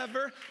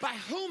wherever, by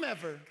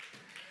whomever.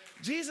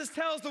 Jesus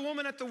tells the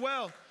woman at the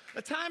well,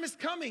 the time is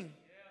coming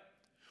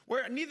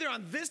where neither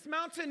on this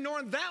mountain nor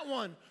on that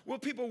one will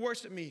people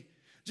worship me.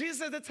 Jesus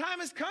said the time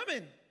is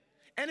coming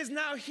and is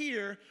now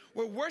here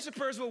where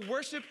worshipers will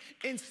worship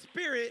in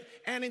spirit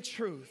and in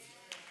truth.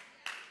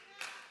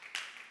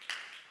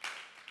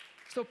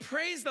 So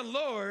praise the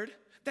Lord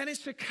that in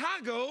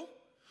Chicago,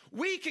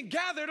 we can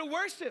gather to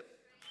worship.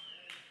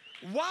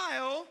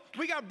 While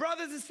we got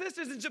brothers and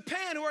sisters in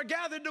Japan who are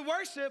gathered to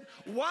worship,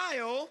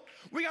 while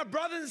we got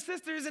brothers and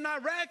sisters in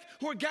Iraq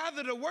who are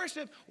gathered to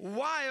worship,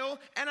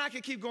 and I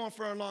could keep going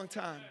for a long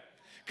time.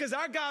 Because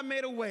our God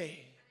made a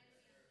way.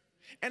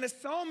 And the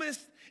psalmist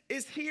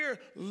is here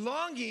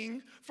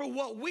longing for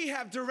what we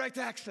have direct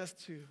access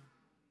to.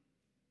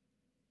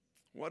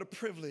 What a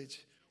privilege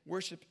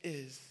worship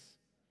is.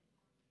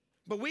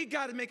 But we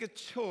got to make a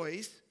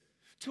choice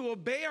to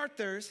obey our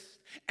thirst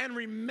and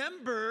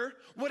remember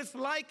what it's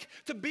like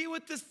to be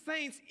with the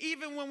saints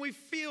even when we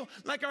feel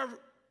like our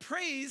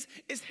praise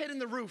is hitting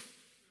the roof.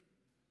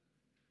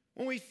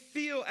 When we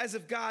feel as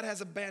if God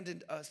has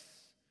abandoned us.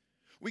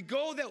 We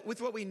go that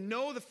with what we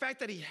know, the fact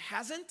that he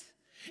hasn't,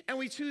 and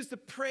we choose to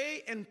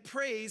pray and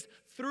praise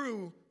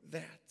through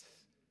that.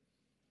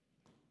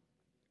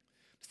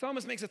 The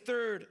psalmist makes a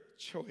third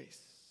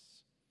choice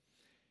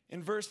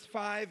in verse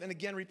 5 and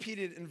again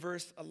repeated in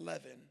verse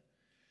 11.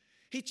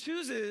 He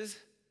chooses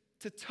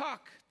to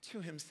talk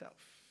to himself.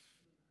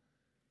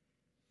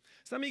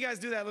 Some of you guys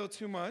do that a little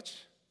too much.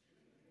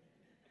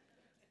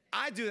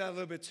 I do that a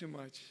little bit too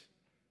much.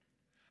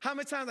 How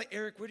many times, like,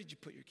 Eric, where did you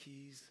put your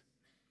keys?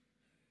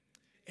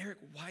 Eric,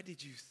 why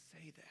did you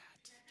say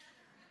that?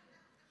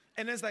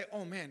 And then it's like,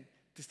 oh man,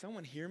 did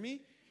someone hear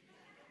me?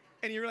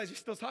 And you realize you're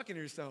still talking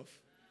to yourself.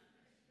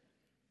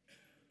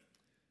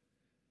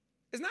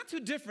 It's not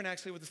too different,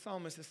 actually, what the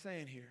psalmist is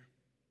saying here.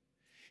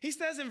 He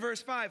says in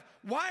verse 5,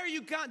 why are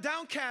you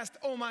downcast,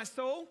 O my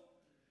soul?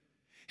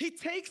 He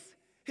takes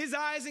his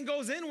eyes and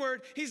goes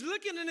inward. He's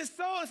looking in his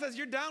soul and says,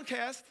 you're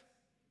downcast.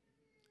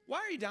 Why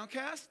are you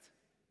downcast?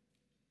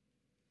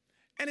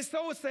 And his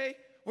soul would say,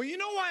 well, you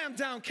know why I'm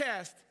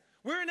downcast.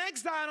 We're in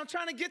exile. I'm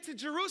trying to get to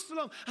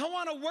Jerusalem. I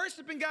want to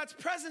worship in God's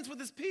presence with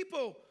his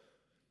people.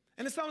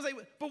 And the psalmist is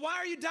like, but why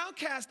are you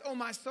downcast, O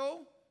my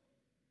soul?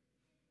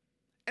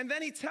 And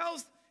then he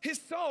tells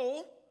his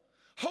soul,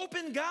 hope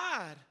in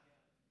God.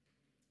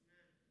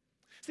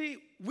 See,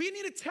 we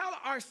need to tell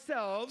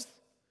ourselves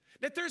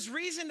that there's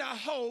reason to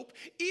hope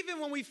even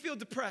when we feel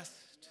depressed.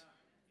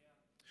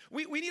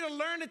 We need to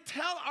learn to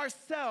tell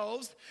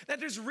ourselves that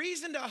there's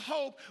reason to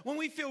hope when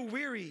we feel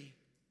weary.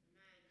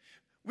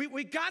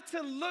 We got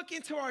to look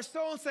into our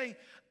soul and say,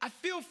 I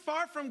feel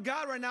far from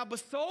God right now, but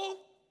soul,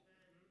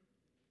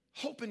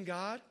 hope in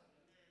God.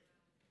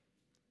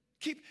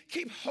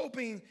 Keep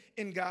hoping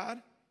in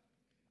God.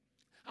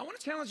 I want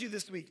to challenge you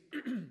this week.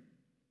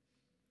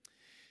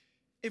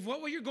 If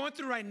what you're going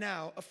through right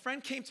now, a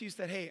friend came to you and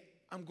said, hey,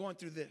 I'm going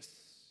through this,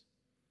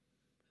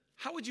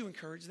 how would you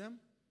encourage them?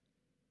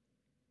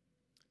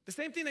 The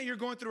same thing that you're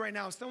going through right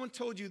now, if someone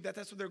told you that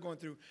that's what they're going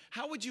through,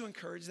 how would you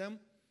encourage them?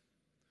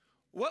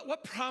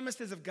 What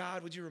promises of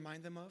God would you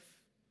remind them of?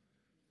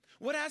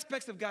 What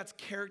aspects of God's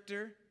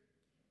character?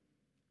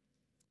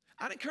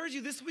 I'd encourage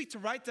you this week to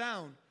write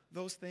down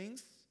those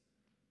things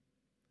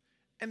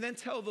and then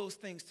tell those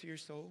things to your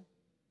soul.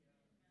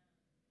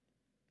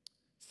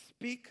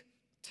 speak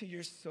to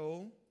your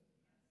soul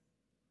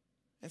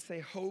and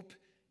say, hope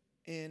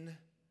in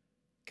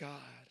God.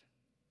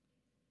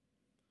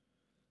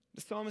 The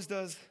psalmist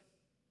does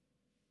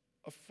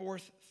a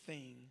fourth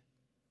thing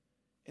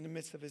in the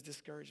midst of his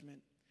discouragement.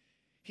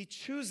 He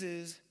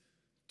chooses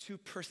to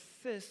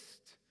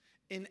persist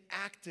in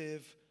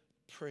active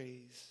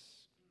praise.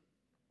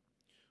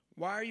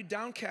 Why are you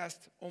downcast,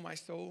 O my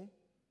soul?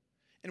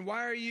 And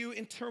why are you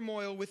in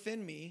turmoil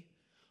within me?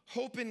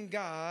 Hope in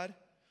God,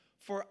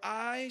 for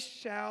I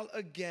shall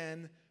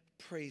again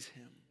praise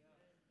him,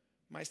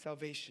 my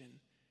salvation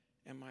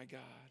and my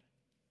God.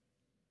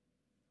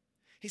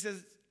 He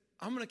says,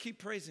 I'm going to keep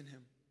praising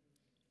him,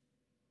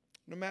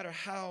 no matter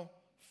how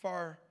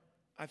far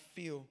I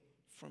feel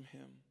from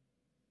him.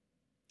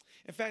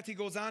 In fact, he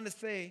goes on to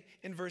say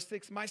in verse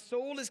 6, my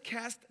soul is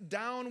cast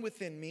down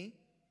within me,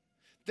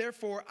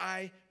 therefore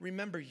I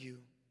remember you.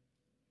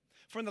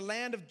 From the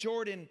land of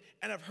Jordan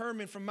and of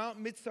Hermon, from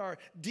Mount Mitzar,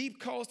 deep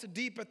calls to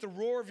deep at the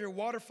roar of your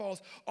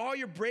waterfalls. All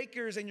your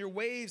breakers and your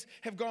waves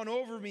have gone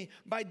over me.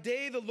 By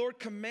day the Lord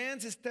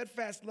commands his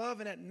steadfast love,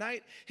 and at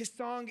night his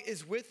song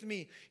is with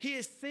me. He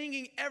is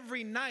singing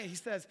every night. He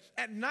says,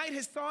 at night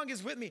his song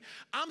is with me.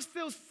 I'm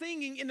still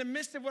singing in the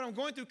midst of what I'm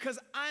going through because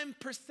I'm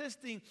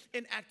persisting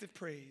in active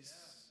praise.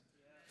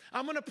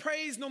 I'm going to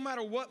praise no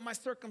matter what my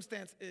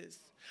circumstance is.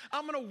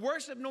 I'm going to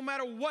worship no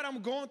matter what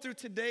I'm going through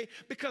today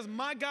because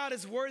my God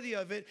is worthy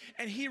of it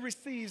and he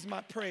receives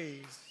my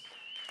praise.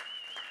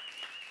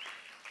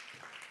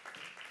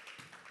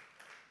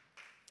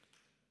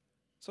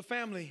 So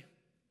family,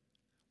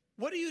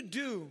 what do you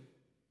do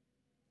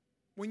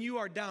when you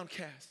are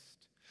downcast?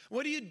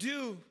 What do you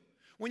do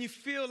when you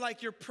feel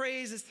like your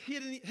praise is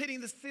hitting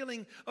the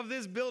ceiling of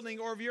this building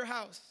or of your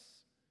house?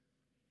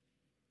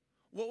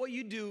 What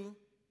you do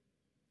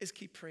is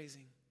keep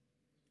praising.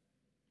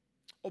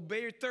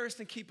 Obey your thirst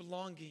and keep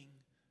longing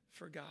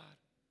for God.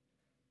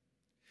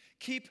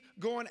 Keep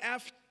going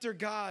after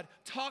God,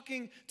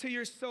 talking to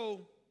your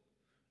soul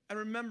and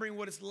remembering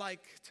what it's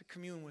like to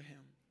commune with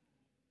him.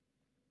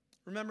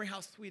 Remembering how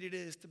sweet it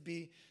is to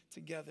be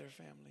together,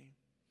 family.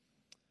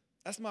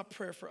 That's my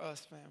prayer for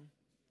us, fam.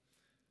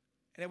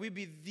 And that we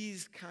be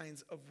these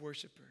kinds of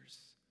worshipers.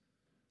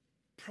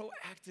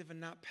 Proactive and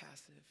not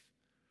passive.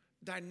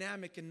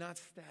 Dynamic and not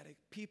static.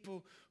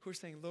 People who are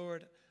saying,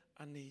 Lord,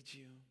 I need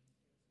you.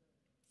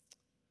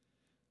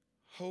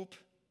 Hope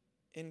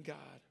in God.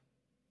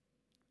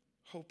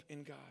 Hope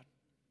in God.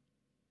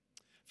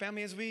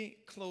 Family, as we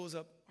close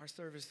up our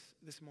service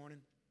this morning,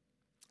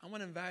 I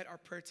want to invite our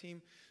prayer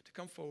team to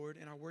come forward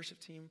and our worship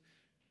team,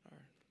 our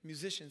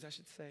musicians, I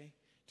should say,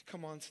 to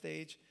come on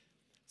stage.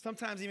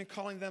 Sometimes even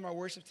calling them our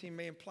worship team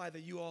may imply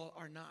that you all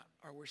are not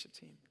our worship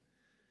team.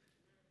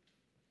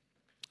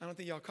 I don't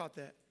think y'all caught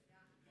that.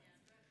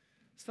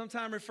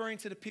 Sometimes referring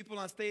to the people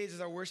on stage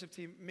as our worship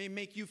team may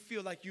make you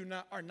feel like you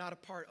are not a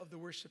part of the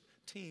worship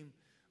team,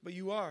 but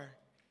you are.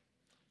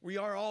 We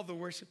are all the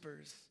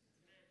worshipers.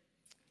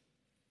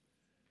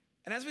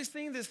 And as we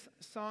sing this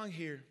song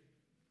here,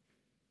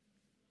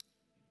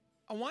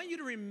 I want you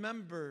to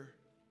remember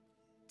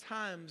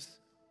times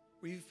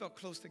where you felt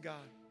close to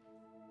God.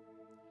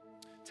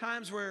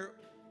 Times where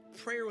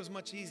prayer was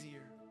much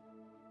easier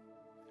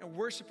and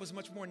worship was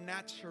much more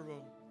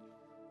natural.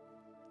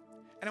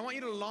 And I want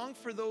you to long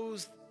for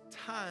those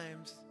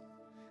times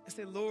and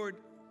say, Lord,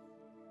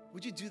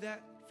 would you do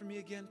that for me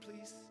again,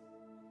 please?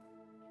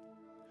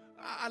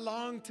 I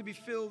long to be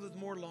filled with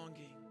more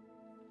longing.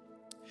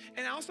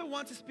 And I also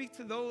want to speak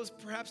to those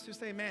perhaps who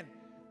say, man,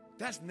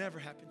 that's never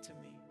happened to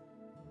me.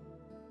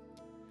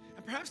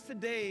 And perhaps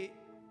today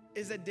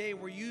is a day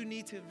where you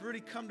need to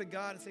really come to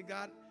God and say,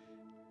 God,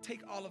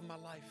 take all of my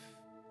life,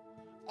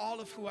 all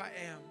of who I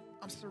am.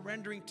 I'm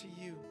surrendering to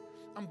you.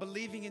 I'm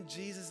believing in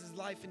Jesus'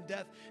 life and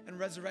death and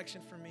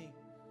resurrection for me.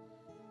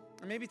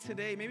 And maybe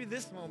today, maybe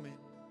this moment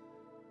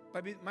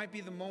might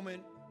be the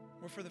moment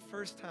where for the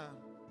first time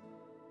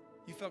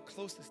you felt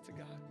closest to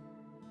God.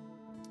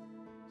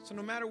 So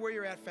no matter where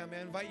you're at, family,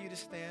 I invite you to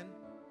stand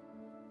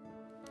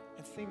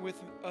and sing with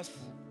us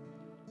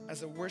as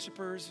the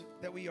worshipers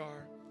that we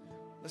are.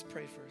 Let's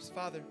pray first.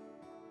 Father,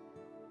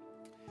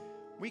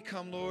 we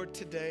come, Lord,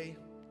 today.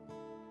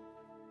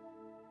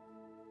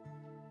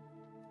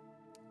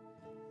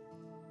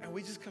 And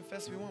we just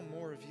confess we want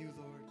more of you,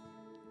 Lord.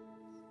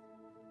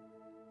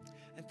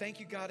 And thank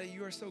you, God, that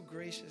you are so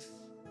gracious,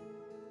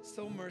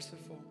 so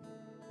merciful,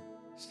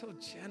 so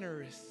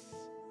generous,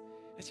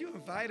 that you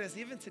invite us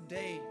even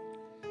today,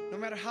 no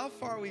matter how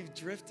far we've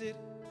drifted,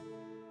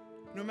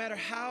 no matter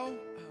how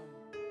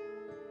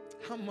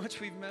much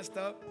we've messed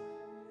up,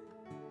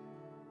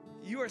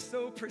 you are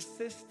so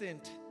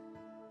persistent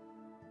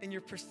in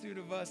your pursuit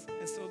of us.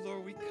 And so,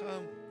 Lord, we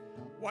come,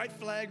 white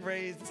flag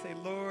raised, and say,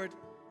 Lord,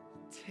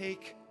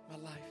 take my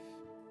life.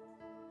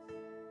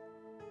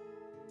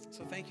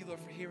 So thank you, Lord,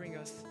 for hearing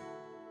us.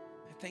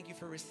 And thank you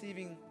for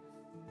receiving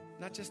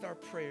not just our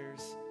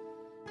prayers,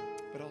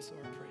 but also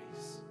our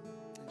praise.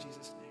 In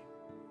Jesus' name.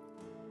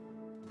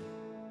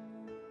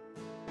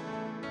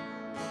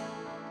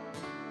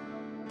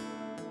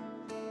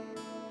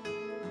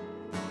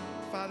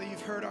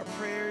 you've heard our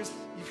prayers.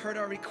 You've heard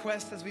our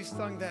requests as we've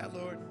sung that,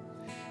 Lord.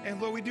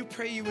 And Lord, we do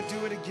pray you would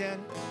do it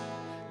again.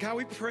 God,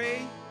 we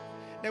pray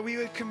that we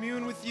would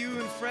commune with you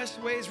in fresh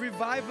ways.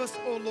 Revive us,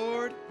 oh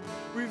Lord.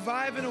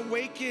 Revive and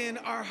awaken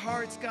our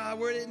hearts, God,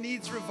 where it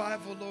needs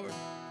revival, Lord.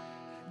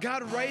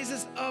 God, raise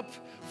us up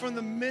from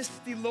the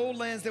misty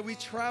lowlands that we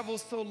travel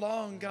so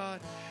long, God.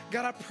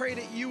 God, I pray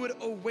that you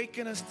would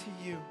awaken us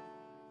to you.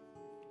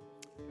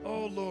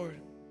 Oh Lord,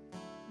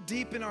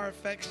 deepen our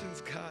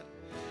affections, God.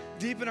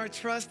 Deepen our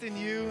trust in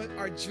you,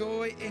 our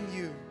joy in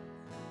you.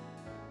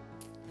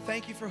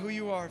 Thank you for who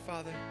you are,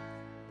 Father.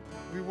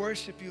 We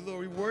worship you,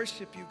 Lord. We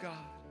worship you, God.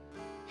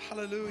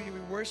 Hallelujah. We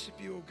worship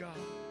you, oh God.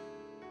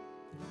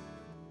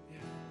 Yeah.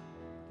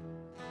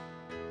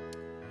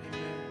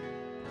 Amen.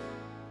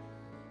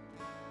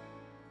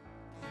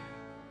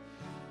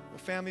 Well,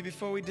 family,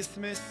 before we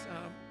dismiss,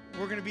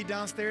 we're going to be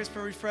downstairs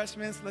for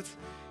refreshments. Let's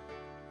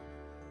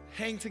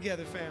hang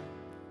together, fam.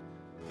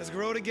 Let's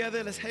grow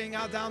together. Let's hang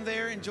out down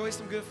there, enjoy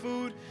some good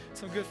food,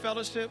 some good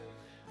fellowship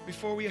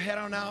before we head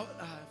on out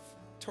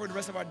toward the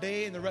rest of our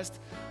day and the rest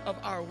of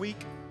our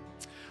week.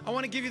 I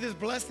want to give you this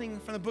blessing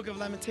from the book of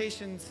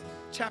Lamentations,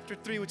 chapter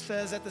 3, which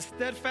says that the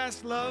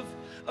steadfast love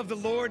of the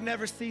Lord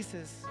never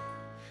ceases.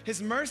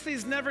 His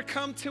mercies never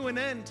come to an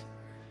end.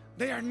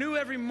 They are new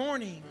every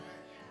morning.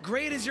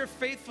 Great is your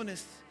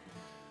faithfulness.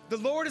 The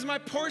Lord is my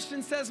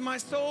portion, says my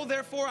soul,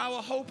 therefore I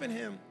will hope in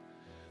him.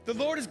 The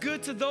Lord is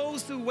good to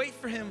those who wait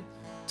for him,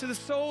 to the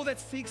soul that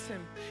seeks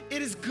him.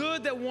 It is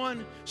good that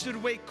one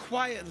should wait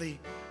quietly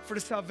for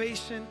the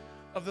salvation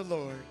of the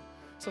Lord.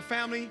 So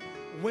family,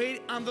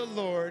 wait on the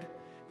Lord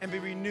and be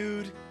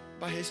renewed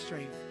by his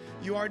strength.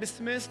 You are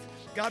dismissed.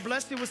 God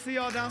bless you. We'll see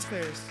y'all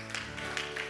downstairs.